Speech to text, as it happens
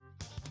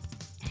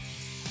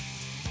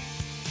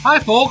Hi,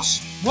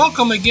 folks.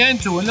 Welcome again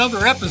to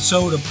another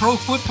episode of Pro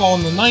Football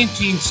in the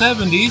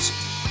 1970s.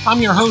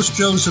 I'm your host,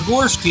 Joe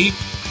Zagorski.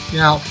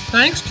 Now,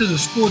 thanks to the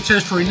Sports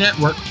History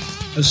Network,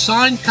 a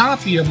signed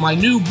copy of my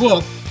new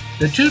book,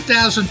 The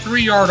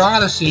 2003 Yard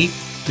Odyssey,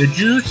 The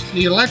Juice,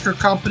 The Electric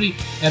Company,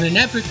 and an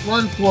Epic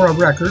Run for a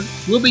Record,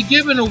 will be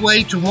given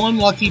away to one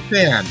lucky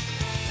fan.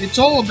 It's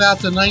all about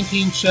the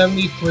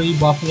 1973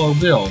 Buffalo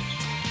Bills.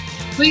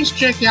 Please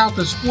check out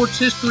the Sports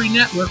History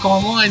Network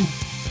online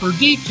for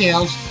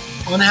details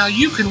on how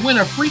you can win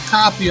a free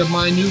copy of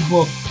my new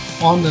book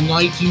on the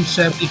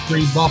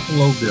 1973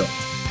 Buffalo Bills.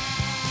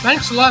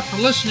 Thanks a lot for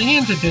listening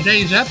in to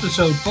today's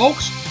episode,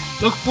 folks.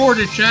 Look forward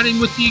to chatting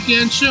with you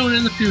again soon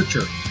in the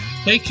future.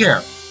 Take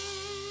care.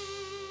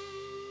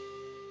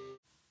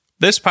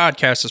 This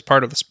podcast is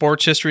part of the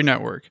Sports History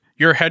Network,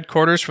 your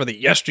headquarters for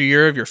the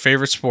yesteryear of your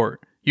favorite sport.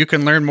 You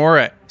can learn more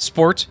at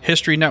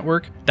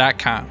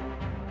sportshistorynetwork.com.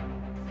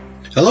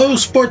 Hello,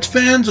 sports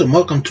fans, and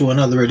welcome to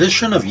another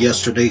edition of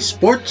Yesterday's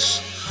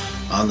Sports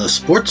on the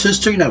Sports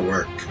History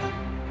Network.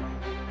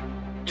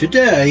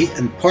 Today,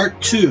 in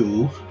part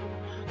 2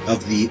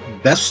 of the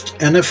best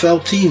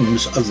NFL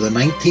teams of the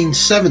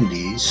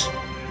 1970s,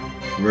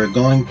 we're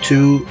going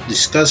to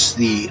discuss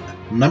the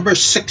number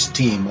 6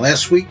 team.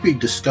 Last week we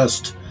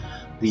discussed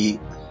the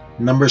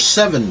number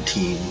 7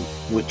 team,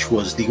 which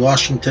was the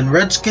Washington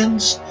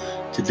Redskins.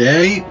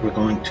 Today we're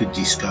going to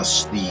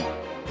discuss the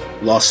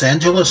Los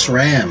Angeles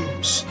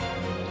Rams.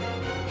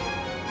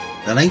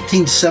 The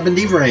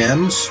 1970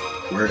 Rams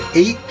were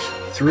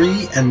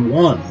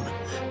 8-3-1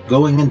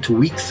 going into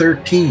Week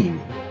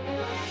 13,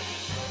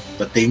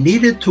 but they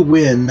needed to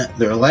win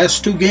their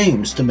last 2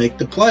 games to make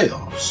the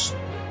playoffs.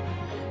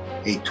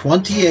 A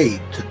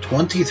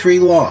 28-23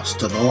 loss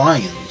to the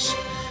Lions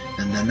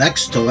in the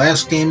next to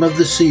last game of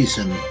the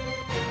season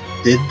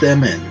did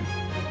them in,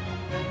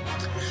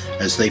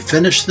 as they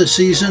finished the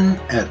season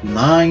at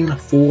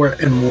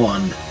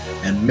 9-4-1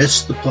 and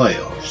missed the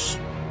playoffs.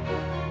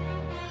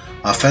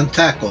 Offensive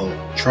tackle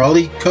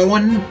Charlie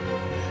Cohen,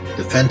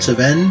 defensive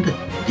end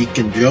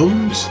Deacon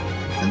Jones,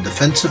 and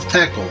defensive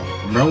tackle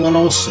Merlin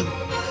Olsen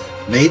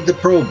made the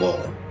Pro Bowl.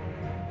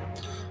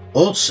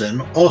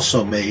 Olsen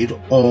also made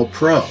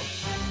All-Pro.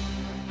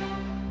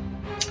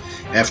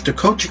 After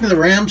coaching the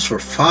Rams for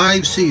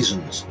 5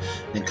 seasons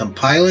and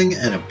compiling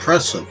an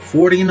impressive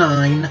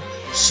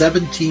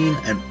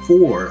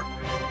 49-17-4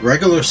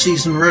 regular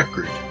season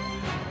record,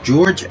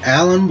 George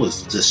Allen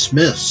was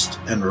dismissed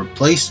and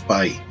replaced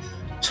by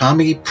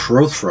Tommy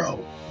Prothro.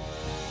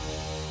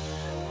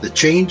 The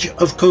change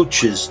of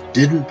coaches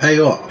didn't pay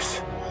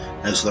off,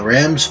 as the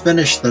Rams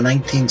finished the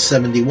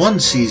 1971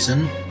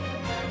 season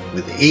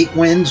with 8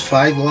 wins,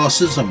 5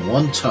 losses, and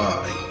 1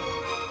 tie.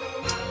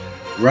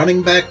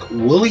 Running back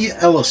Willie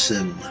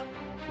Ellison,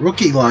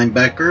 rookie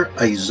linebacker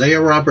Isaiah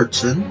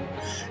Robertson,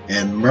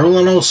 and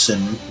Merlin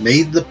Olsen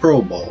made the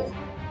Pro Bowl.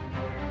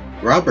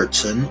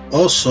 Robertson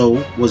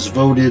also was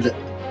voted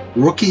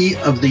Rookie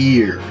of the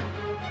Year.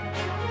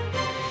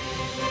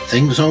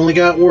 Things only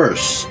got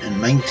worse in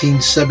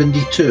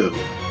 1972,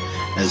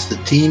 as the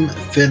team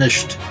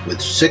finished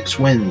with 6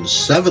 wins,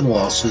 7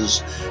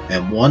 losses,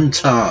 and 1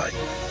 tie.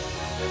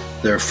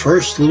 Their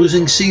first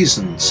losing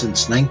season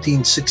since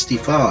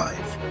 1965,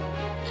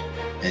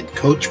 and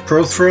Coach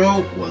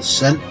Prothro was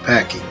sent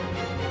packing.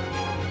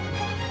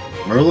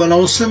 Merlin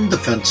Olsen,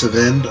 defensive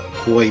end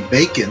Coy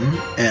Bacon,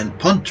 and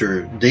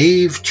punter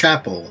Dave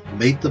Chappell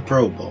made the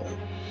Pro Bowl.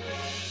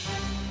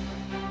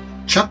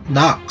 Chuck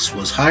Knox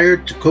was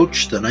hired to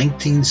coach the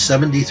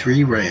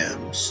 1973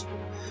 Rams.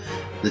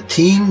 The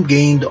team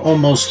gained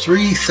almost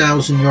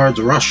 3,000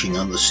 yards rushing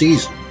on the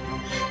season,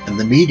 and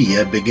the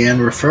media began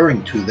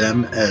referring to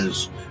them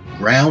as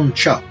Ground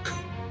Chuck.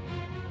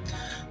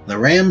 The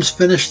Rams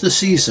finished the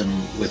season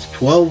with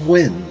 12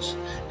 wins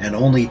and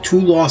only 2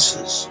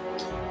 losses,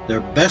 their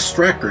best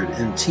record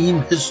in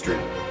team history.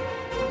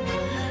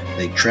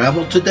 They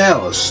traveled to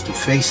Dallas to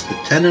face the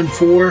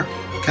 10-4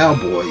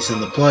 Cowboys in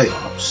the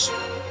playoffs.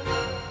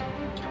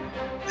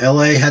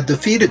 LA had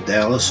defeated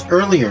Dallas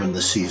earlier in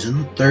the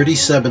season,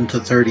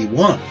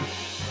 37-31,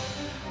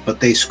 but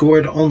they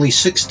scored only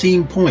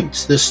 16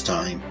 points this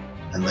time,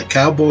 and the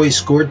Cowboys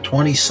scored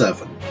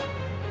 27.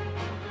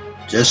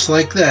 Just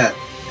like that,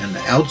 an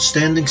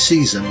outstanding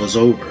season was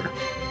over.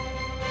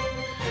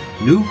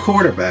 New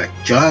quarterback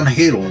John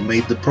Hadl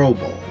made the Pro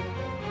Bowl,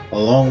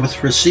 along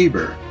with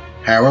receiver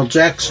Harold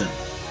Jackson,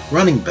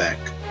 running back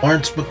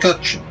Lawrence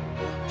McCutcheon,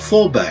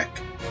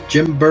 fullback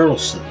Jim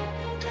Burleson,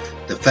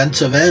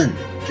 defensive end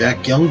Jack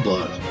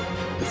Youngblood,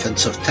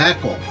 defensive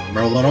tackle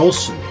Merlin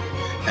Olsen,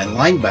 and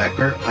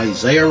linebacker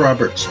Isaiah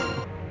Robertson.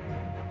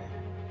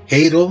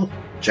 Hadl,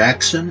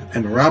 Jackson,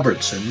 and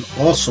Robertson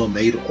also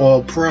made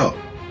All-Pro.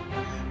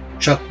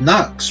 Chuck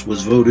Knox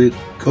was voted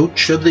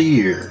Coach of the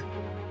Year.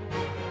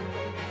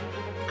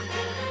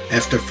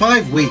 After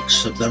 5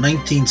 weeks of the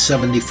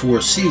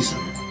 1974 season,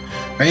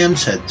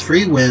 Rams had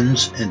 3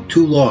 wins and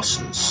 2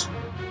 losses.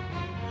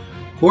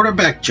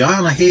 Quarterback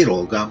John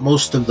Hadl got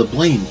most of the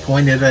blame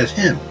pointed at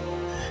him,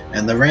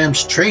 and the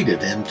Rams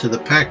traded him to the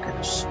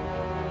Packers.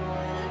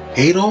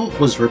 Adel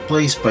was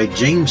replaced by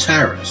James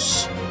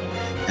Harris,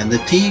 and the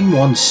team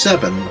won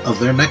 7 of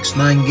their next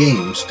 9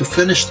 games to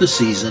finish the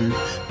season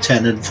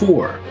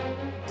 10-4.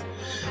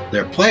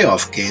 Their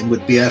playoff game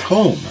would be at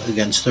home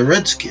against the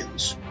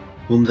Redskins,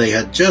 whom they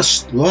had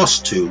just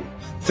lost to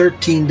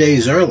 13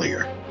 days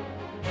earlier.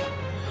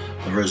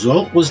 The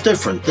result was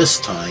different this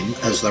time,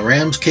 as the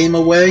Rams came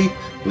away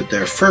with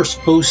their first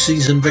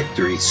postseason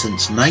victory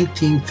since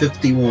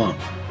 1951.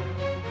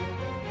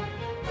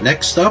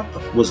 Next up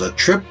was a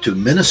trip to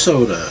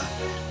Minnesota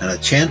and a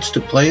chance to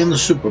play in the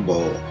Super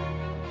Bowl.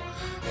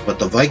 But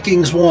the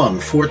Vikings won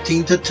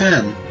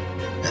 14-10,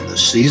 and the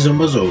season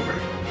was over.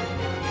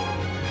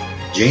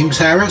 James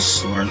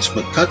Harris, Lawrence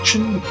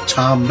McCutcheon,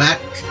 Tom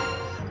Mack,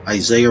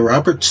 Isaiah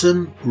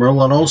Robertson,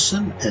 Merlin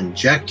Olsen, and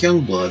Jack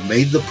Youngblood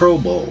made the Pro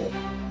Bowl.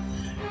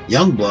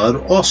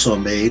 Youngblood also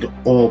made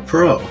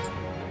All-Pro.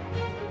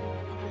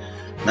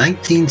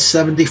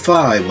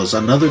 1975 was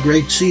another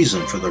great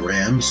season for the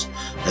Rams,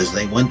 as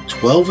they went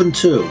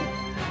 12-2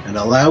 and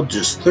allowed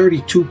just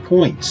 32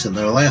 points in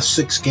their last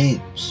 6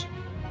 games.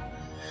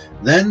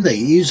 Then they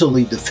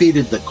easily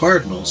defeated the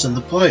Cardinals in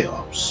the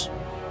playoffs.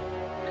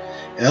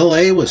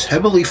 LA was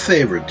heavily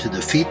favored to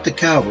defeat the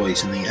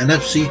Cowboys in the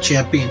NFC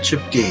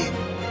Championship game,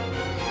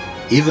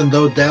 even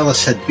though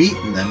Dallas had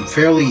beaten them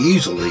fairly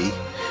easily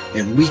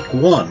in Week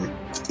 1,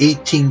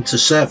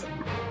 18-7.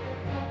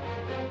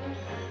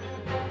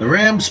 The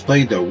Rams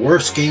played their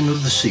worst game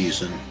of the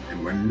season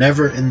and were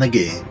never in the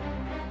game.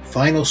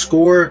 Final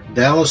score,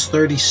 Dallas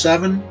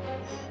 37,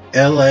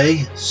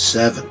 LA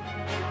 7.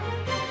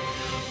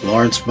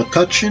 Lawrence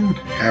McCutcheon,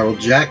 Harold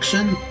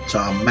Jackson,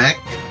 Tom Mack,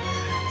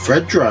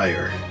 Fred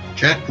Dreyer,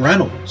 Jack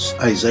Reynolds,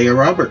 Isaiah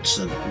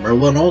Robertson,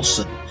 Merlin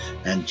Olsen,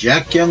 and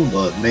Jack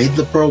Youngblood made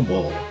the Pro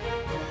Bowl.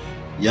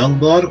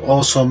 Youngblood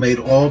also made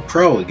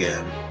All-Pro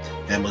again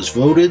and was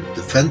voted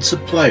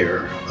Defensive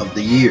Player of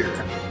the Year.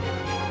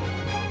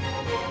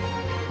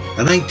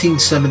 The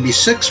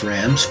 1976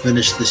 Rams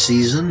finished the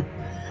season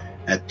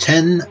at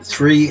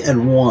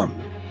 10-3-1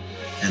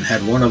 and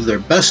had one of their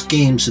best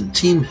games in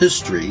team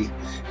history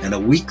and a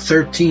Week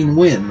 13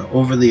 win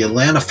over the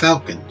Atlanta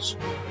Falcons,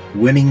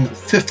 winning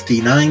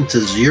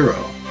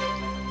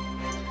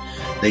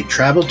 59-0. They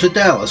traveled to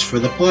Dallas for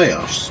the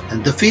playoffs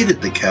and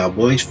defeated the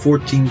Cowboys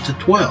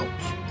 14-12.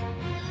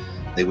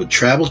 They would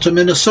travel to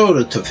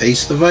Minnesota to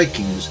face the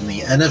Vikings in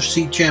the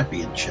NFC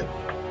Championship,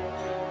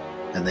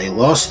 and they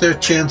lost their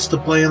chance to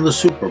play in the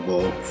Super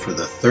Bowl for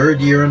the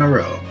 3rd year in a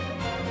row.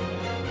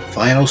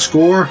 Final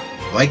score,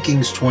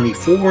 Vikings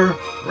 24,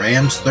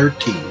 Rams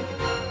 13.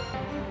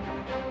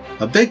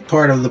 A big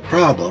part of the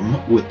problem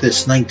with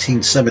this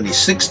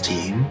 1976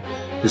 team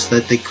is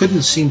that they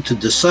couldn't seem to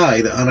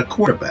decide on a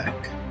quarterback.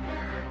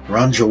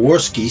 Ron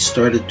Jaworski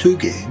started 2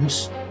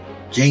 games,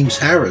 James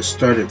Harris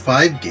started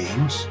 5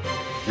 games,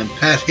 and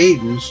Pat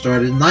Hayden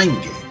started 9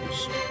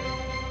 games.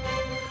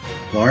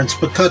 Lawrence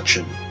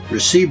McCutcheon,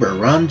 receiver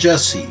Ron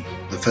Jesse,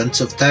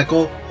 defensive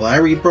tackle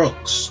Larry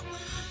Brooks,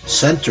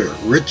 center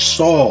Rich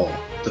Saul,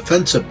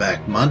 defensive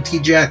back Monty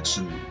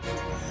Jackson,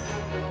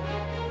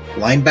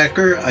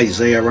 linebacker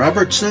Isaiah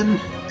Robertson,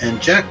 and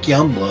Jack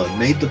Youngblood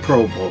made the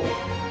Pro Bowl.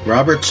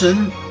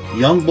 Robertson,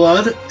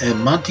 Youngblood,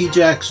 and Monty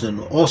Jackson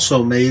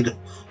also made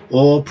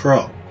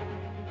All-Pro.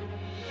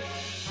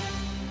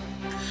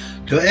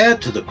 To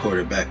add to the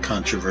quarterback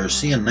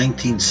controversy in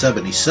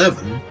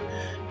 1977,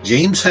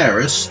 James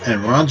Harris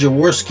and Ron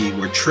Jaworski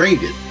were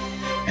traded,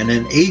 and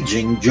an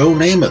aging Joe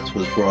Namath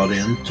was brought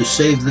in to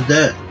save the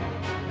day.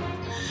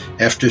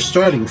 After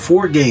starting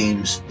 4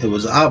 games, it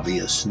was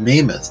obvious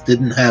Namath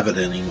didn't have it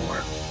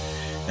anymore,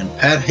 and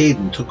Pat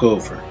Hayden took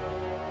over.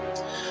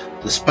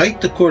 Despite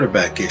the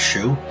quarterback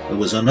issue, it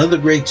was another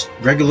great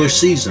regular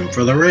season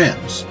for the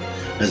Rams,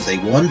 as they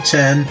won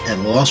 10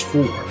 and lost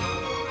 4.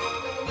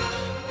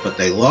 But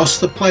they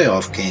lost the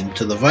playoff game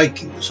to the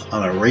Vikings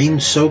on a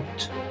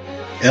rain-soaked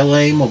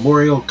LA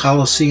Memorial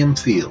Coliseum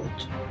field.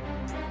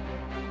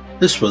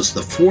 This was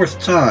the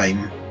 4th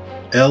time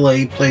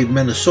LA played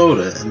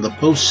Minnesota in the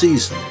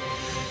postseason,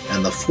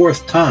 and the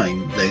 4th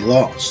time they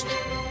lost.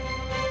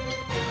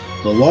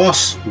 The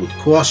loss would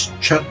cost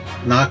Chuck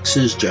Knox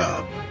his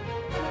job.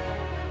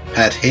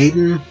 Pat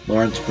Hayden,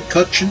 Lawrence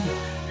McCutcheon,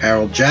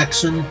 Harold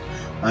Jackson,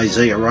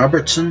 Isaiah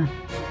Robertson,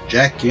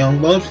 Jack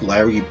Youngblood,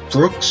 Larry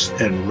Brooks,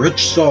 and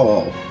Rich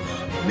Saul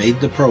made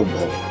the Pro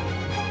Bowl.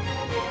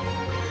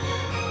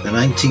 The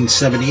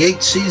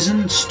 1978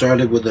 season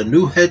started with a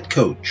new head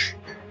coach,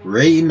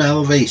 Ray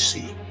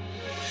Malavasi.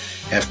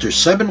 After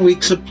 7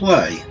 weeks of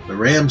play, the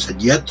Rams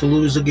had yet to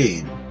lose a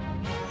game.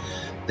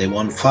 They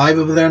won 5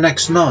 of their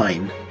next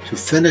 9 to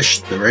finish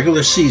the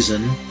regular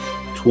season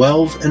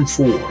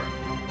 12-4.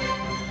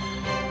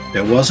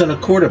 There wasn't a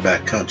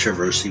quarterback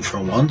controversy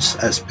for once,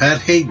 as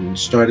Pat Hayden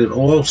started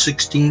all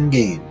 16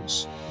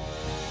 games.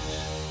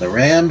 The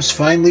Rams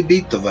finally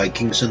beat the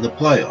Vikings in the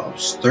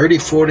playoffs,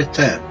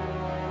 34-10.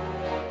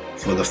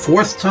 For the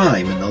 4th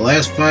time in the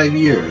last 5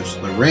 years,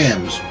 the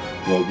Rams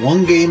were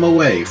 1 game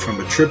away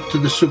from a trip to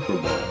the Super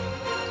Bowl.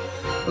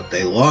 But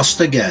they lost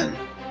again,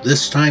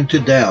 this time to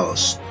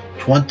Dallas,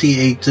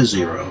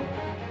 28-0.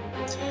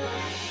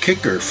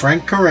 kicker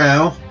Frank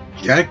Corral,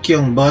 Jack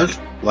Youngblood,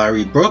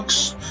 Larry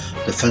Brooks,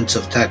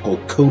 defensive tackle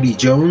Cody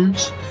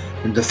Jones,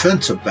 and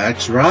defensive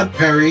backs Rod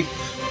Perry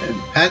and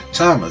Pat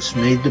Thomas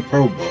made the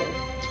Pro Bowl.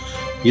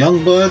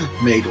 Youngblood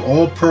made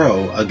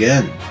All-Pro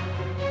again.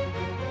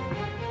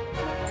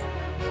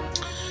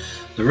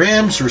 The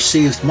Rams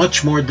received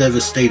much more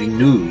devastating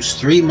news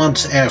 3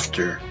 months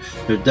after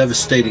their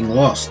devastating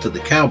loss to the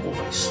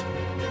Cowboys.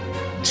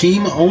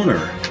 Team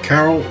owner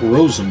Carl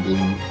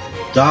Rosenblum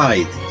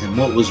died in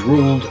what was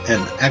ruled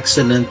an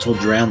accidental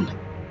drowning.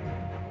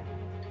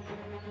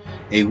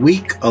 A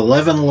Week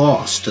 11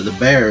 loss to the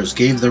Bears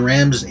gave the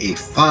Rams a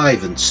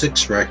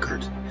 5-6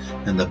 record,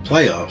 and the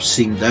playoffs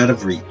seemed out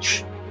of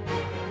reach.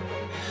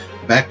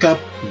 Backup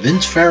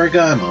Vince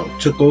Ferragamo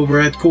took over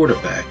at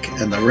quarterback,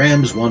 and the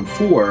Rams won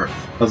 4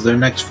 of their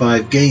next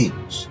 5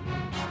 games.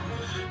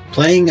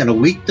 Playing in a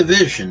weak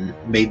division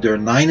made their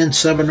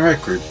 9-7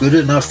 record good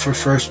enough for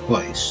first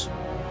place.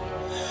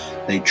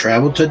 They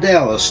traveled to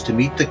Dallas to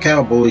meet the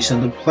Cowboys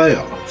in the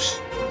playoffs.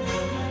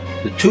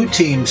 The two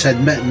teams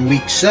had met in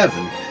Week 7,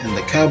 and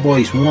the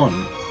Cowboys won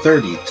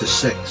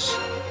 30-6.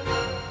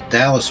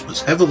 Dallas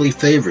was heavily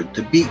favored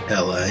to beat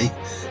LA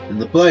in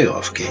the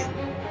playoff game,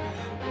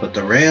 but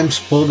the Rams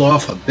pulled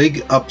off a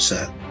big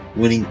upset,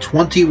 winning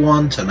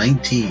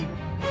 21-19.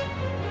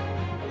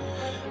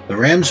 The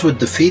Rams would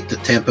defeat the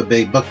Tampa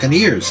Bay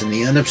Buccaneers in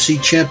the NFC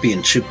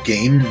Championship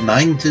game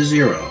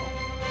 9-0.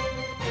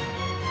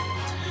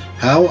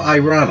 How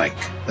ironic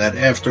that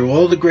after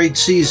all the great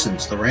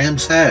seasons the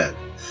Rams had,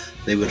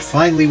 they would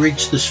finally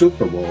reach the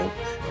Super Bowl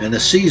in a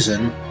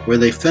season where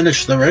they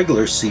finished the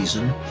regular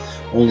season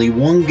only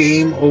 1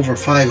 game over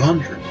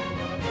 500.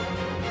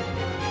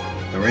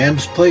 The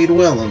Rams played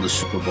well in the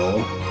Super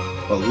Bowl,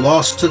 but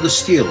lost to the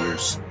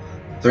Steelers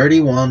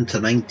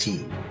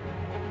 31-19.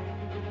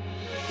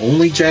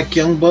 Only Jack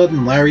Youngblood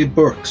and Larry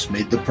Brooks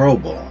made the Pro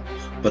Bowl,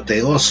 but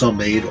they also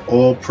made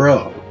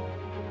All-Pro.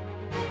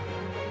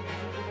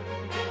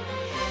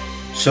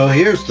 So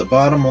here's the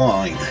bottom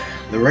line.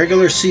 The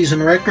regular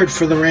season record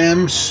for the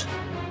Rams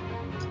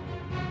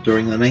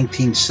during the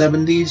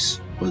 1970s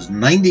was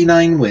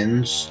 99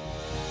 wins,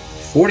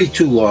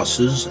 42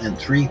 losses, and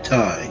 3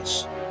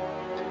 ties.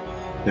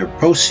 Their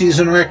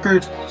postseason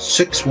record,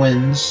 6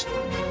 wins,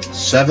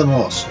 7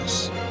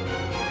 losses.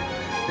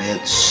 They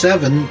had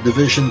 7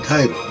 division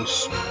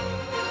titles.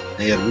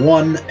 They had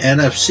 1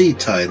 NFC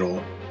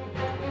title,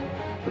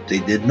 but they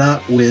did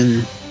not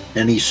win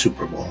any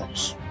Super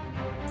Bowls.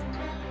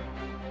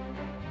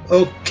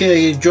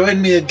 Okay,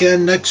 join me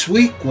again next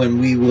week when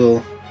we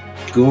will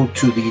go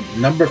to the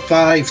number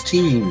 5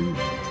 team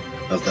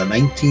of the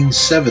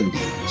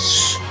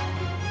 1970s,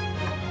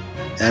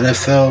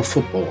 NFL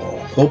football.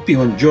 Hope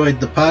you enjoyed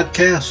the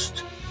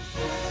podcast.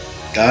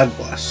 God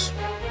bless.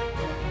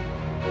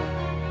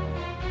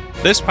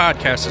 This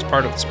podcast is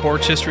part of the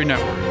Sports History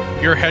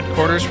Network, your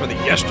headquarters for the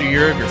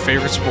yesteryear of your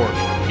favorite sport.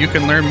 You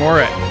can learn more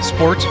at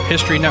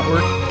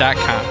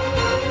sportshistorynetwork.com.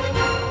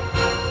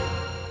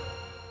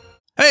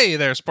 Hey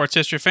there, sports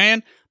history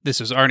fan. This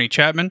is Arnie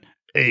Chapman,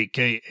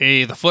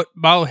 aka the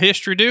Football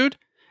History Dude,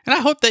 and I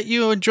hope that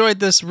you enjoyed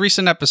this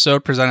recent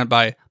episode presented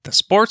by the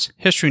Sports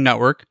History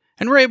Network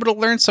and were able to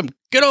learn some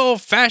good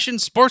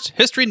old-fashioned sports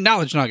history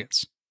knowledge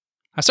nuggets.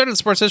 I started the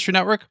Sports History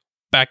Network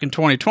back in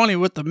 2020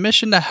 with the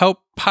mission to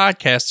help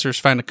podcasters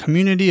find a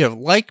community of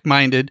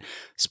like-minded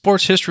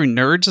sports history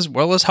nerds, as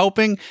well as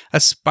helping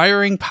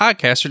aspiring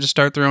podcasters to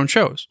start their own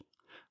shows.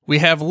 We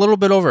have a little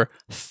bit over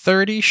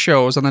 30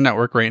 shows on the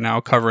network right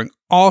now covering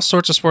all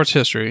sorts of sports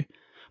history,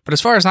 but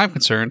as far as I'm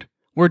concerned,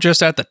 we're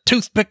just at the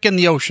toothpick in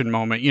the ocean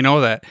moment,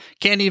 that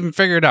can't even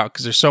figure it out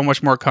because there's so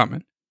much more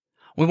coming.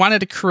 We wanted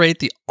to create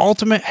the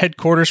ultimate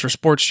headquarters for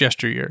sports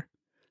yesteryear,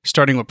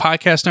 starting with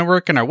Podcast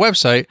Network and our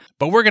website,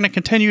 but we're going to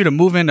continue to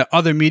move into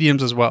other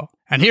mediums as well.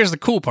 And here's the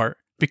cool part,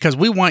 because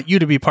we want you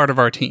to be part of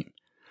our team.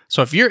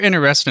 So if you're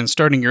interested in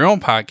starting your own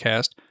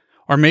podcast,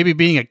 or maybe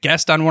being a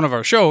guest on one of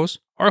our shows,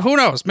 or who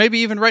knows, maybe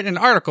even writing an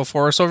article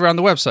for us over on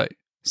the website.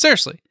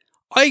 Seriously,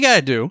 all you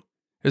gotta do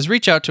is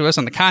reach out to us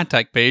on the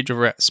contact page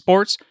over at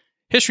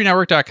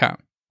sportshistorynetwork.com.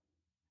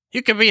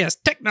 You can be as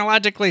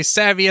technologically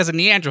savvy as a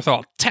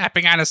Neanderthal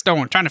tapping on a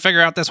stone trying to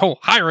figure out this whole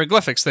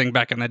hieroglyphics thing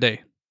back in the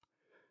day.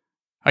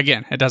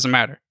 Again, it doesn't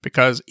matter,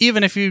 because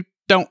even if you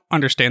don't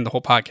understand the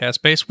whole podcast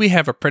space, we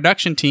have a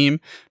production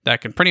team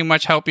that can pretty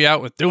much help you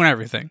out with doing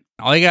everything.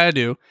 All you gotta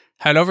do,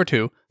 head over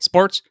to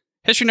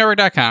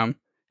sportshistorynetwork.com,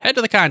 head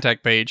to the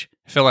contact page,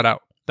 fill it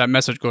out. That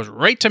message goes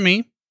right to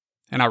me,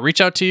 and I'll reach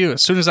out to you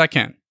as soon as I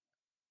can.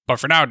 But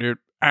for now, dude,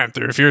 I'm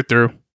through if you're through.